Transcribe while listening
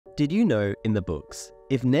Did you know in the books,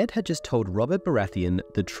 if Ned had just told Robert Baratheon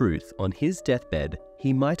the truth on his deathbed,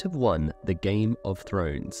 he might have won the Game of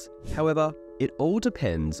Thrones? However, it all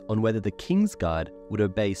depends on whether the Kingsguard would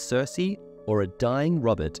obey Cersei or a dying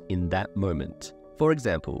Robert in that moment. For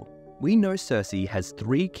example, we know Cersei has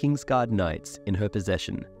 3 Kingsguard knights in her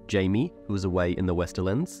possession: Jaime, who is away in the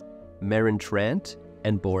Westerlands, Meryn Trant,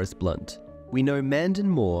 and Boris Blunt. We know Mandon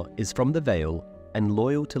Moore is from the Vale and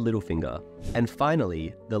loyal to Littlefinger. And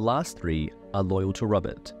finally, the last 3 are loyal to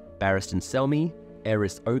Robert: Barristan Selmy,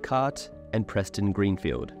 Aerys Oakheart, and Preston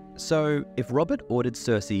Greenfield. So, if Robert ordered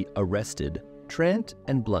Cersei arrested, Trant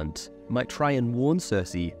and Blunt might try and warn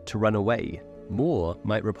Cersei to run away. Moore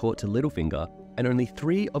might report to Littlefinger, and only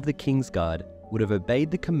 3 of the Kingsguard would have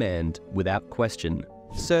obeyed the command without question.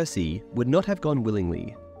 Cersei would not have gone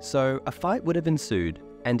willingly, so a fight would have ensued,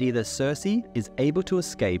 and either Cersei is able to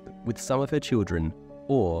escape with some of her children,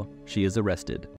 or she is arrested.